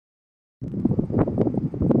This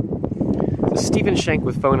is Stephen Shank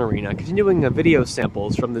with PhoneArena, continuing video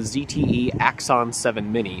samples from the ZTE Axon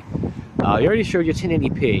 7 Mini. We already showed you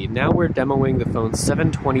 1080p, now we're demoing the phone's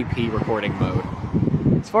 720p recording mode.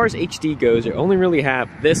 As far as HD goes, you only really have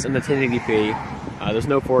this and the 1080p. There's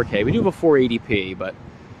no 4K. We do have a 480p, but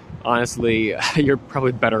honestly, you're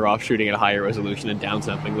probably better off shooting at a higher resolution and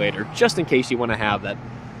downsampling later, just in case you want to have that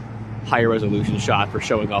higher resolution shot for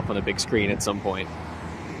showing off on a big screen at some point.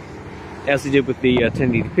 As we did with the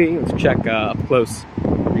 1080p, let's check up close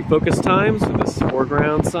refocus times with this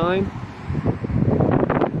foreground sign.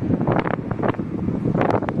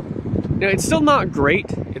 Now, it's still not great.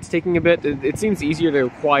 It's taking a bit. It seems easier to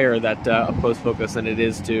acquire that up close focus than it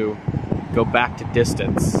is to go back to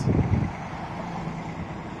distance.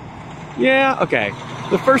 Yeah, okay.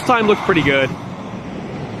 The first time looked pretty good.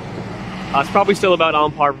 It's probably still about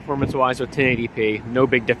on par performance-wise with 1080p. No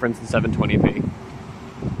big difference in 720p.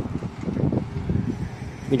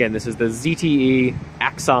 Again, this is the ZTE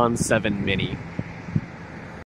Axon 7 Mini.